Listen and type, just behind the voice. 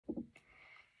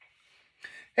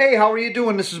Hey, how are you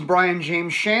doing? This is Brian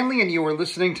James Shanley, and you are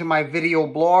listening to my video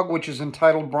blog, which is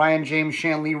entitled Brian James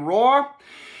Shanley Raw.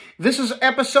 This is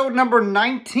episode number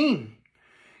 19.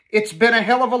 It's been a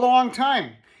hell of a long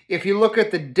time. If you look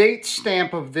at the date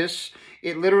stamp of this,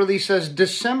 it literally says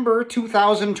December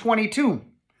 2022.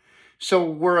 So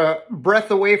we're a breath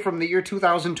away from the year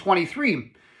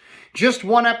 2023. Just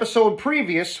one episode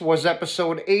previous was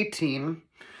episode 18.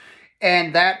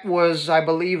 And that was, I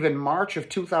believe, in March of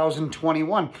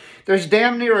 2021. There's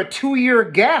damn near a 2-year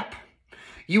gap.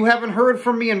 You haven't heard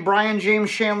from me in Brian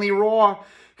James Shanley Raw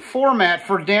format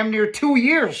for damn near 2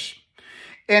 years.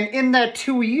 And in that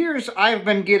 2 years, I've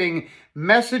been getting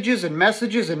messages and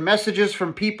messages and messages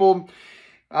from people.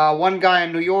 One guy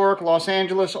in New York, Los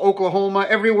Angeles, Oklahoma,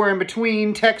 everywhere in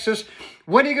between, Texas.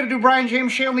 When are you going to do Brian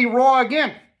James Shanley Raw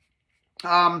again?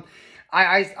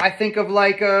 I think of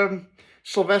like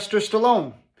Sylvester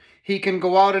Stallone. He can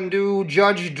go out and do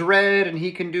Judge Dredd, and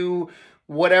he can do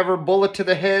whatever, Bullet to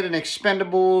the Head and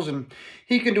Expendables, and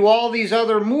he can do all these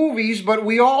other movies, but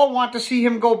we all want to see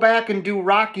him go back and do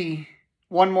Rocky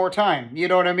one more time. You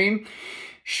know what I mean?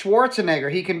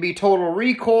 Schwarzenegger, he can be Total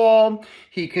Recall.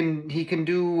 He can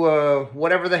do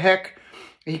whatever the heck.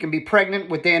 He can be pregnant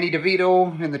with Danny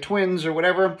DeVito and the twins or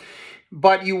whatever.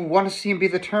 But you want to see him be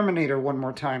the Terminator one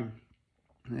more time.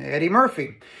 Eddie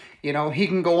Murphy. You know, he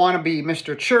can go on and be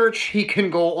Mr. Church. He can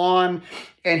go on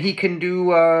and he can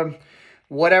do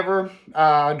whatever,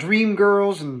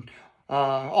 Dreamgirls and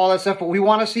all that stuff. But we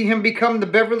want to see him become the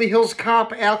Beverly Hills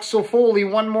Cop, Axel Foley,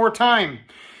 one more time.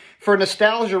 For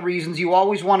nostalgia reasons, you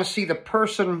always want to see the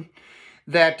person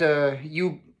that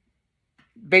you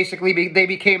basically, they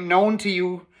became known to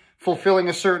you fulfilling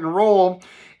a certain role,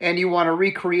 and you want to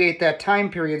recreate that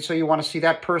time period, so you want to see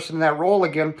that person in that role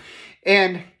again.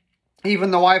 And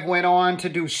even though I've went on to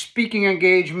do speaking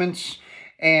engagements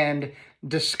and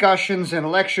discussions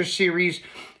and lecture series,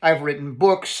 I've written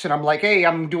books, and I'm like, hey,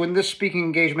 I'm doing this speaking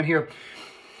engagement here.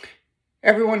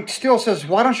 Everyone still says,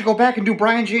 why don't you go back and do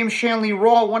Brian James Shanley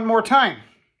Raw one more time?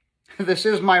 This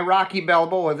is my Rocky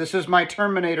Balboa. This is my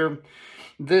Terminator.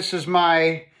 This is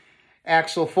my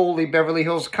Axel Foley Beverly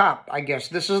Hills Cop, I guess.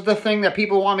 This is the thing that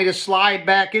people want me to slide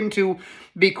back into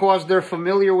because they're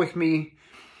familiar with me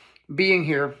being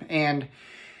here. And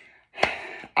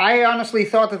I honestly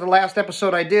thought that the last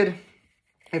episode I did,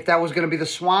 if that was going to be the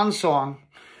swan song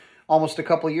almost a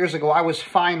couple of years ago, I was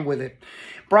fine with it.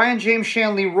 Brian James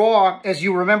Shanley Raw, as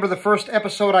you remember the first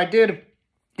episode I did,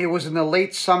 it was in the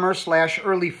late summer /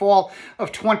 early fall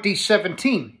of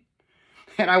 2017.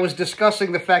 And I was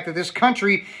discussing the fact that this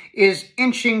country is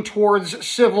inching towards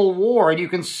civil war. And you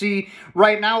can see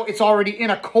right now it's already in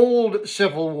a cold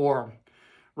civil war,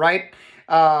 right?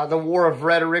 The war of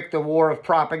rhetoric, the war of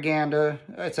propaganda.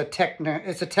 It's a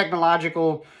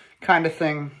technological kind of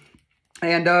thing.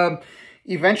 And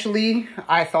eventually,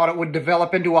 I thought it would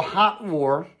develop into a hot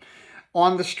war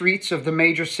on the streets of the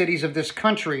major cities of this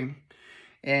country.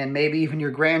 And maybe even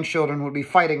your grandchildren would be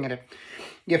fighting in it.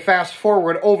 You fast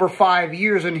forward over 5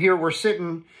 years, and here we're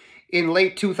sitting in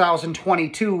late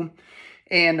 2022,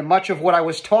 and much of what I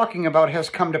was talking about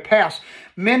has come to pass.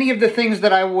 Many of the things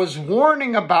that I was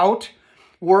warning about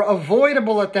were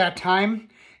avoidable at that time,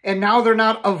 and now they're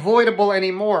not avoidable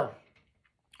anymore.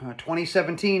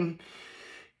 2017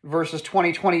 versus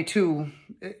 2022,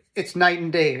 it's night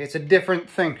and day. It's a different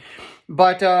thing.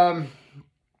 But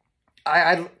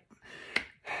I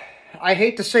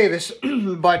hate to say this,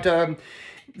 but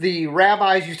the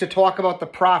rabbis used to talk about the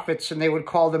prophets, and they would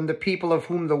call them the people of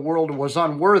whom the world was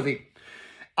unworthy.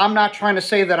 I'm not trying to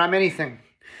say that I'm anything,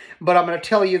 but I'm going to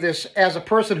tell you this as a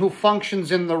person who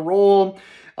functions in the role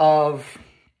of,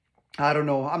 I don't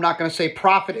know, I'm not going to say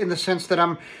prophet in the sense that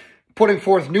I'm putting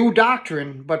forth new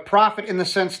doctrine, but prophet in the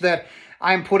sense that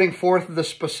I'm putting forth the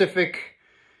specific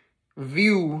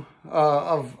view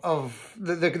of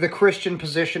the Christian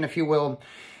position, if you will.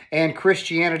 And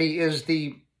Christianity is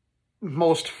the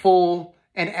most full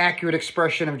and accurate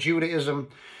expression of Judaism.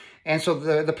 And so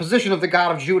the position of the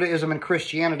God of Judaism and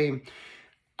Christianity,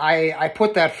 I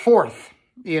put that forth,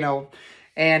 you know.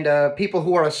 And people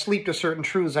who are asleep to certain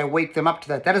truths, I wake them up to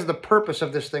that. That is the purpose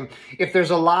of this thing. If there's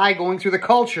a lie going through the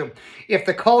culture, if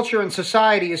the culture and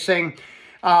society is saying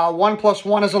 1 +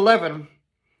 1 is 11,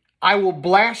 I will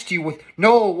blast you with,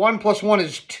 no, 1 + 1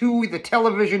 is 2. The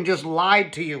television just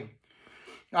lied to you.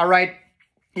 All right?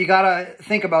 You got to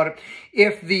think about it.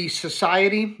 If the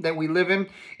society that we live in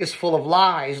is full of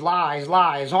lies, lies,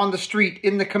 lies, on the street,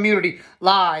 in the community,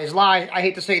 lies, lies, I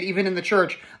hate to say it, even in the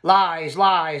church, lies,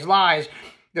 lies, lies.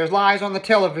 There's lies on the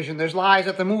television. There's lies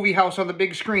at the movie house on the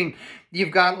big screen.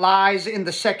 You've got lies in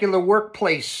the secular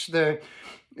workplace, the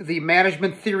the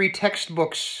management theory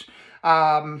textbooks.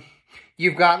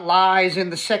 You've got lies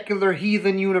in the secular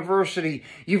heathen university.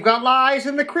 You've got lies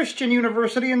in the Christian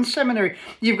university and seminary.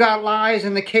 You've got lies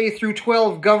in the K through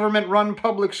 12 government-run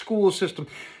public school system.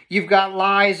 You've got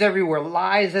lies everywhere.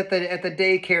 Lies at the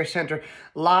daycare center.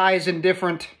 Lies in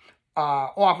different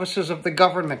offices of the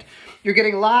government. You're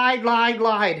getting lied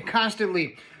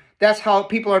constantly. That's how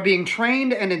people are being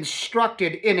trained and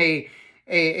instructed in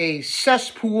a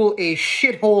cesspool, a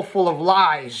shithole full of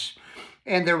lies.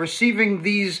 And they're receiving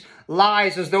these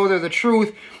lies as though they're the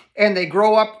truth, and they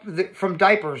grow up from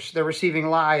diapers. They're receiving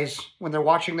lies when they're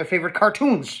watching their favorite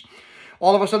cartoons.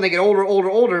 All of a sudden, they get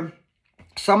older.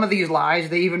 Some of these lies,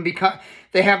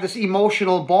 they have this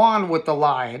emotional bond with the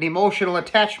lie, an emotional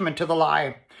attachment to the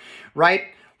lie, right?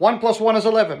 1 + 1 is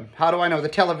 11. How do I know? The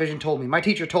television told me. My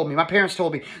teacher told me. My parents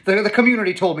told me. The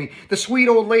community told me. The sweet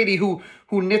old lady who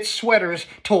knits sweaters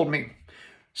told me.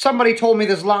 Somebody told me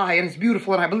this lie, and it's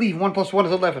beautiful, and I believe 1 + 1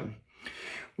 is 11.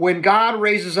 When God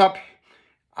raises up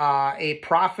a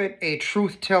prophet, a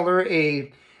truth teller,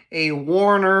 a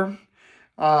warner,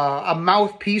 a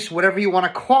mouthpiece, whatever you want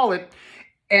to call it,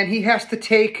 and he has to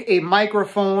take a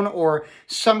microphone or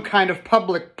some kind of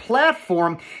public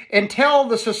platform and tell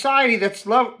the society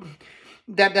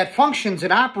that functions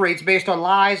and operates based on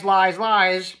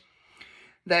lies,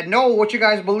 that no, what you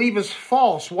guys believe is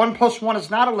false. 1 + 1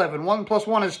 is not 11. 1 +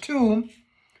 1 is 2.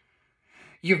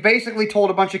 You've basically told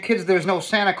a bunch of kids there's no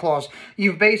Santa Claus.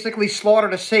 You've basically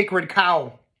slaughtered a sacred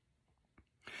cow.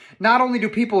 Not only do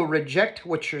people reject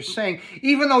what you're saying,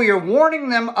 even though you're warning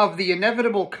them of the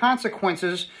inevitable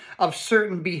consequences of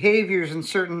certain behaviors and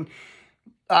certain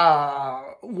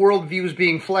worldviews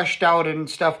being fleshed out and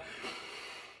stuff,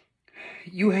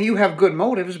 you have good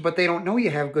motives, but they don't know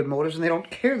you have good motives, and they don't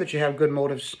care that you have good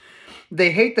motives. They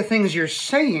hate the things you're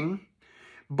saying,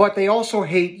 but they also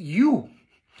hate you.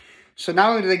 So not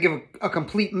only do they give a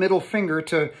complete middle finger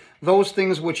to those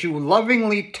things which you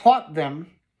lovingly taught them,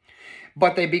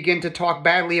 but they begin to talk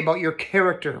badly about your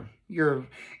character, your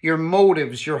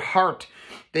motives, your heart.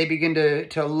 They begin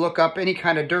to look up any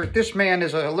kind of dirt. This man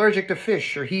is allergic to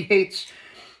fish, or he's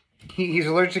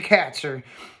allergic to cats, or,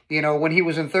 when he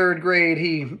was in 3rd grade,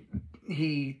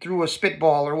 he threw a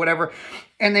spitball or whatever.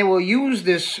 And they will use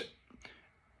this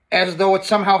as though it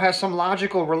somehow has some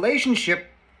logical relationship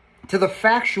to the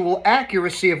factual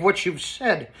accuracy of what you've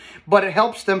said, but it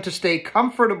helps them to stay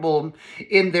comfortable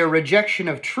in their rejection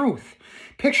of truth.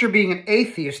 Picture being an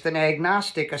atheist, an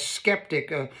agnostic, a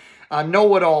skeptic, a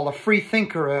know-it-all, a free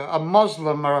thinker, a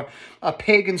Muslim, or a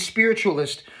pagan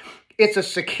spiritualist. It's a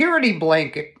security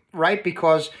blanket, right?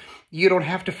 Because you don't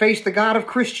have to face the God of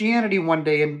Christianity one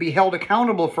day and be held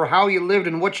accountable for how you lived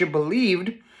and what you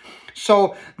believed.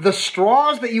 So the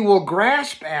straws that you will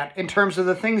grasp at in terms of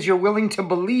the things you're willing to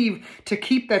believe to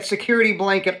keep that security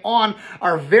blanket on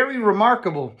are very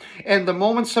remarkable. And the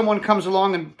moment someone comes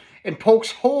along and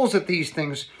pokes holes at these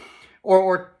things,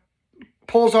 or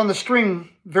pulls on the string,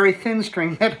 very thin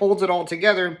string that holds it all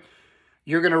together,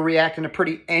 you're going to react in a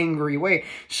pretty angry way.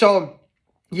 So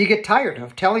you get tired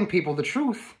of telling people the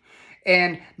truth.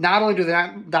 And not only do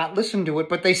they not listen to it,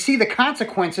 but they see the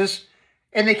consequences,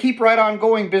 and they keep right on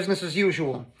going, business as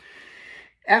usual.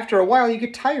 After a while, you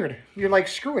get tired. You're like,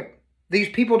 screw it. These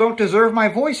people don't deserve my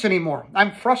voice anymore.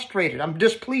 I'm frustrated. I'm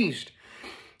displeased.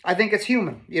 I think it's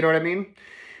human. You know what I mean?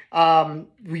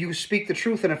 You speak the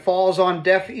truth, and it falls on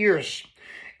deaf ears.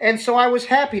 And so I was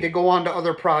happy to go on to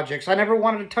other projects. I never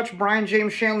wanted to touch Brian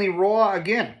James Shanley Raw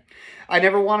again. I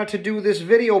never wanted to do this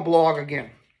video blog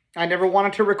again. I never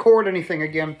wanted to record anything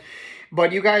again.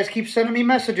 But you guys keep sending me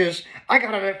messages. I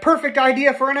got a perfect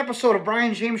idea for an episode of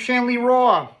Brian James Shanley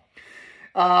Raw.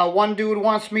 One dude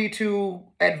wants me to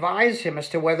advise him as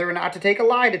to whether or not to take a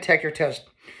lie detector test.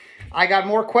 I got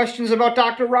more questions about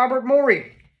Dr. Robert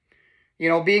Morey.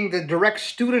 Being the direct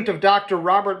student of Dr.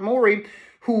 Robert Morey,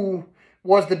 who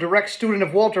was the direct student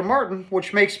of Walter Martin,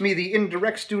 which makes me the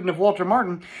indirect student of Walter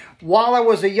Martin, while I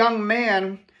was a young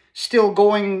man, still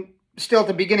at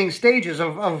the beginning stages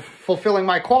of fulfilling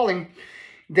my calling,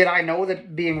 did I know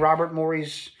that being Robert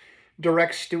Morey's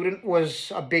direct student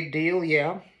was a big deal?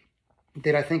 Yeah.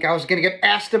 Did I think I was going to get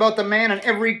asked about the man in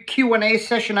every Q&A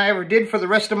session I ever did for the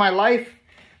rest of my life?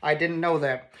 I didn't know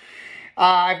that.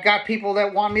 I've got people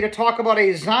that want me to talk about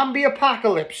a zombie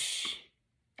apocalypse.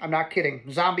 I'm not kidding.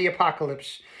 Zombie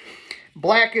apocalypse.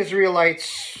 Black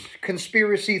Israelites,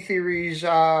 conspiracy theories,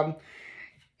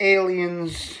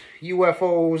 aliens,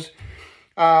 UFOs,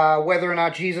 whether or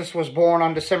not Jesus was born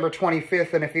on December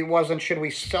 25th, and if he wasn't, should we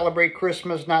celebrate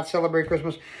Christmas, not celebrate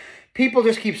Christmas? People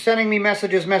just keep sending me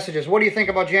messages. What do you think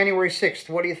about January 6th?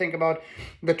 What do you think about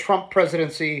the Trump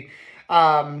presidency?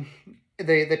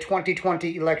 the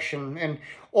 2020 election and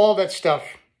all that stuff.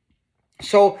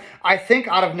 So I think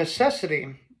out of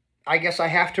necessity, I guess I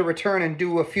have to return and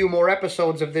do a few more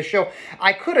episodes of this show.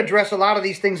 I could address a lot of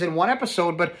these things in one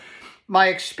episode, but my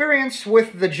experience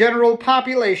with the general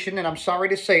population, and I'm sorry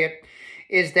to say it,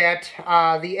 is that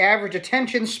the average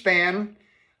attention span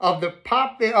of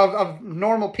of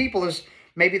normal people is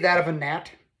maybe that of a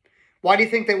gnat. Why do you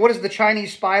think that? What is the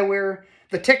Chinese spyware?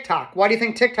 The TikTok. Why do you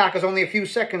think TikTok is only a few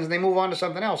seconds and they move on to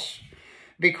something else?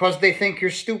 Because they think you're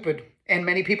stupid. And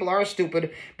many people are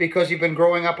stupid because you've been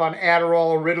growing up on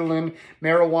Adderall, Ritalin,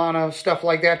 marijuana, stuff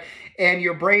like that. And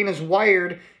your brain is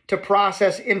wired to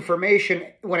process information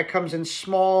when it comes in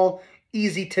small,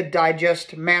 easy to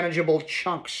digest, manageable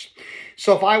chunks.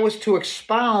 So if I was to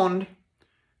expound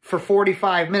for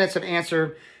 45 minutes and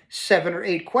answer 7 or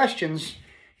 8 questions,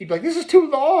 you'd be like, this is too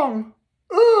long.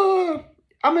 Ugh,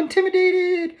 I'm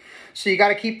intimidated. So you got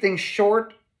to keep things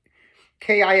short.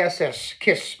 KISS,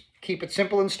 KISS. Keep it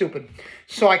simple and stupid.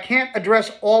 So I can't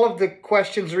address all of the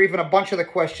questions or even a bunch of the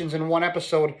questions in one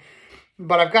episode,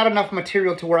 but I've got enough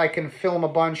material to where I can film a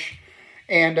bunch.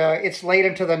 And it's late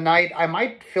into the night. I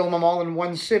might film them all in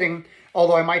one sitting,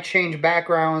 although I might change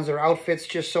backgrounds or outfits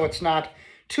just so it's not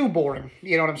too boring.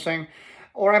 You know what I'm saying?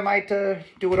 Or I might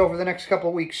do it over the next couple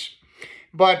of weeks.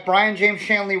 But Brian James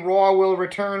Shanley Raw will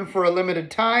return for a limited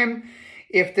time.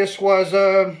 If this was,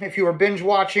 if you were binge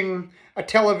watching a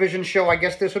television show, I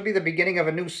guess this would be the beginning of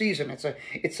a new season.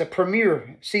 It's a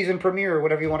premiere, season premiere,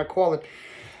 whatever you want to call it.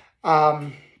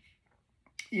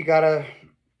 You got to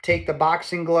take the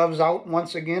boxing gloves out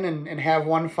once again and have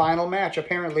one final match,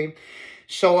 apparently.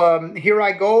 So here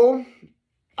I go.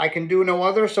 I can do no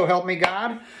other, so help me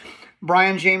God.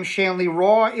 Brian James Shanley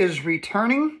Raw is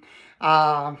returning.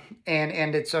 And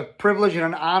it's a privilege and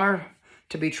an honor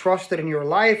to be trusted in your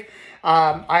life.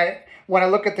 When I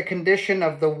look at the condition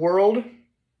of the world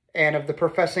and of the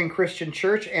professing Christian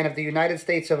church and of the United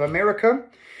States of America,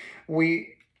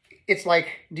 it's like,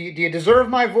 do you deserve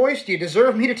my voice? Do you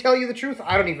deserve me to tell you the truth?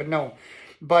 I don't even know.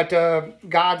 But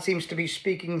God seems to be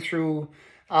speaking through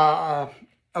a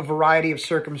variety of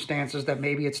circumstances that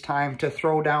maybe it's time to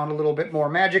throw down a little bit more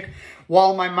magic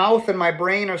while my mouth and my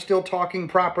brain are still talking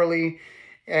properly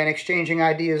and exchanging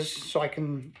ideas so I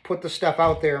can put the stuff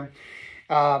out there.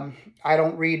 I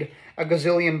don't read a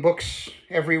gazillion books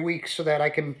every week so that I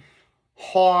can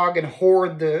hog and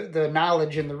hoard the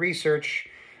knowledge and the research,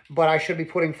 but I should be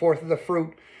putting forth the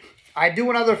fruit. I do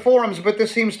in other forums, but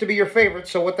this seems to be your favorite,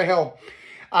 so what the hell.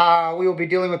 We will be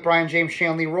dealing with Brian James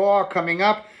Shanley Raw coming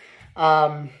up.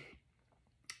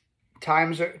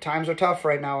 Times are tough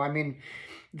right now. I mean,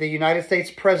 the United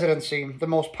States presidency, the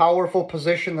most powerful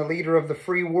position, the leader of the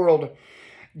free world,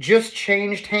 just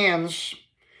changed hands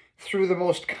through the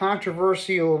most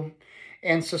controversial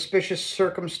and suspicious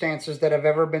circumstances that have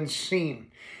ever been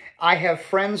seen. I have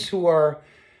friends who are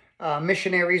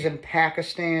missionaries in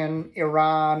Pakistan,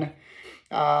 Iran,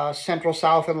 Central,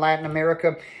 South, and Latin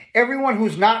America. Everyone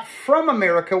who's not from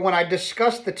America, when I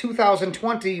discussed the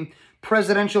 2020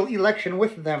 presidential election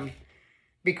with them,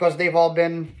 because they've all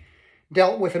been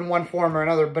dealt with in one form or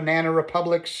another, banana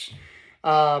republics,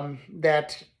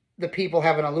 that the people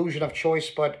have an illusion of choice,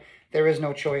 but there is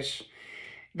no choice.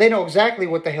 They know exactly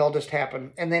what the hell just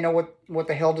happened, and they know what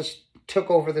the hell just took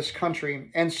over this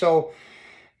country. And so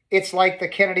it's like the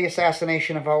Kennedy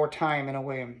assassination of our time in a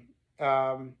way.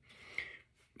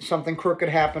 Something crooked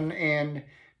happened, and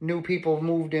new people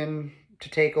moved in to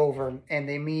take over, and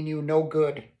they mean you no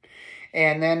good.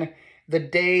 And then the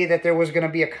day that there was going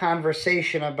to be a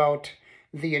conversation about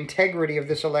the integrity of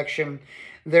this election,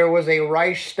 there was a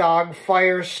Reichstag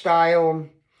fire-style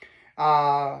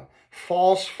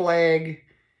false flag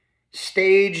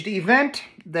staged event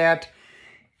that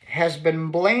has been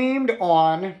blamed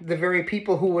on the very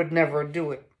people who would never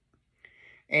do it.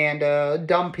 And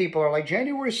dumb people are like,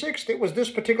 January 6th, it was this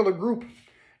particular group.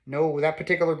 No, that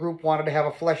particular group wanted to have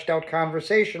a fleshed out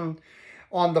conversation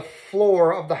on the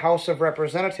floor of the House of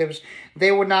Representatives.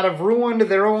 They would not have ruined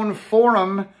their own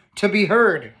forum to be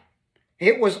heard.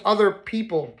 It was other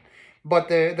people. But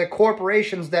the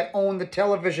corporations that own the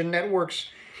television networks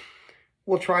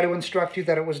will try to instruct you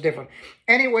that it was different.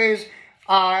 Anyways,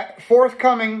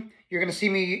 forthcoming, you're going to see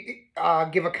me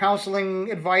give a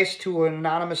counseling advice to an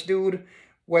anonymous dude,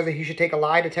 whether he should take a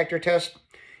lie detector test.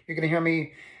 You're going to hear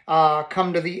me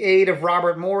come to the aid of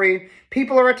Robert Morey.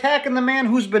 People are attacking the man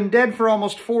who's been dead for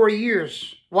almost 4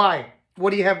 years. Why?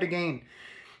 What do you have to gain?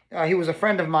 He was a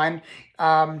friend of mine.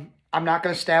 I'm not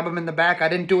going to stab him in the back. I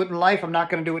didn't do it in life. I'm not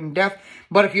going to do it in death.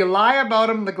 But if you lie about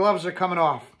him, the gloves are coming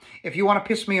off. If you want to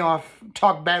piss me off,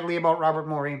 talk badly about Robert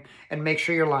Morey and make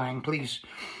sure you're lying, please.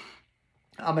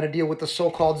 I'm going to deal with the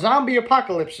so-called zombie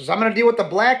apocalypses. I'm going to deal with the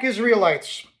black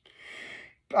Israelites.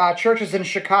 Churches in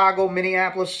Chicago,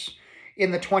 Minneapolis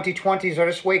in the 2020s are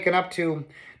just waking up to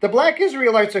the black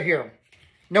Israelites are here.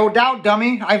 No doubt,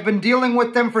 dummy. I've been dealing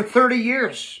with them for 30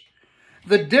 years.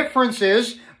 The difference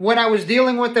is, when I was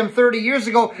dealing with them 30 years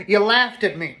ago, you laughed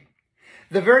at me.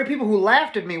 The very people who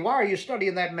laughed at me, why are you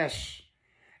studying that mess?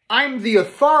 I'm the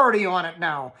authority on it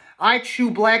now. I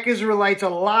chew black Israelites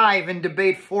alive in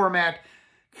debate format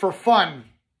for fun.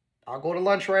 I'll go to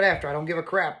lunch right after. I don't give a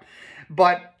crap.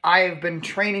 But I have been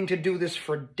training to do this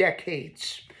for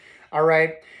decades. All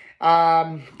right?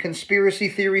 Conspiracy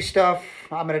theory stuff.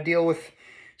 I'm going to deal with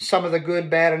some of the good,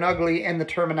 bad, and ugly, and the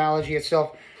terminology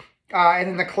itself. And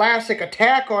then the classic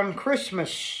attack on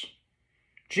Christmas.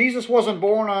 Jesus wasn't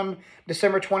born on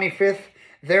December 25th.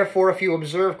 Therefore, if you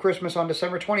observe Christmas on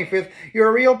December 25th, you're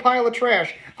a real pile of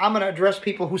trash. I'm going to address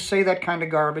people who say that kind of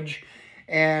garbage,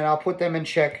 and I'll put them in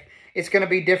check. It's going to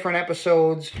be different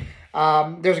episodes.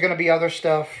 There's going to be other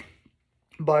stuff.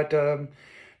 But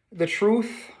the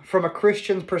truth from a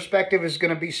Christian's perspective is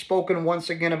going to be spoken once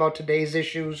again about today's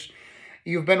issues.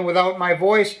 You've been without my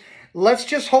voice. Let's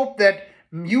just hope that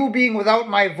you being without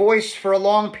my voice for a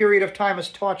long period of time has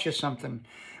taught you something.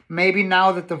 Maybe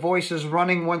now that the voice is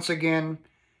running once again,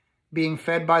 being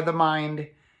fed by the mind,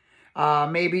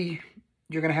 maybe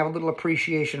you're going to have a little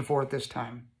appreciation for it this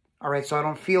time. All right, so I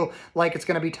don't feel like it's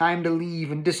going to be time to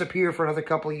leave and disappear for another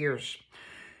couple of years.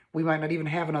 We might not even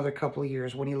have another couple of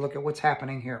years when you look at what's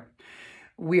happening here.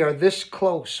 We are this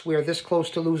close. We are this close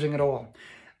to losing it all.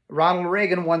 Ronald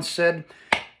Reagan once said,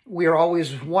 we are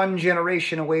always one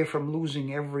generation away from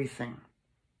losing everything.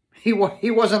 He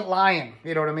wasn't lying,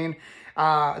 you know what I mean?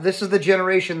 This is the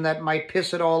generation that might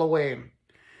piss it all away.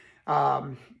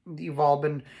 You've all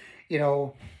been,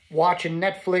 watching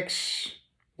Netflix,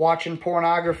 watching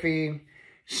pornography,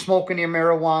 smoking your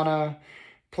marijuana,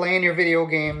 playing your video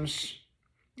games,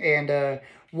 and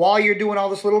while you're doing all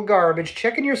this little garbage,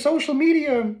 checking your social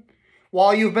media,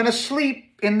 while you've been asleep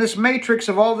in this matrix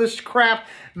of all this crap,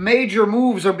 major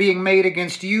moves are being made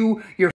against you, your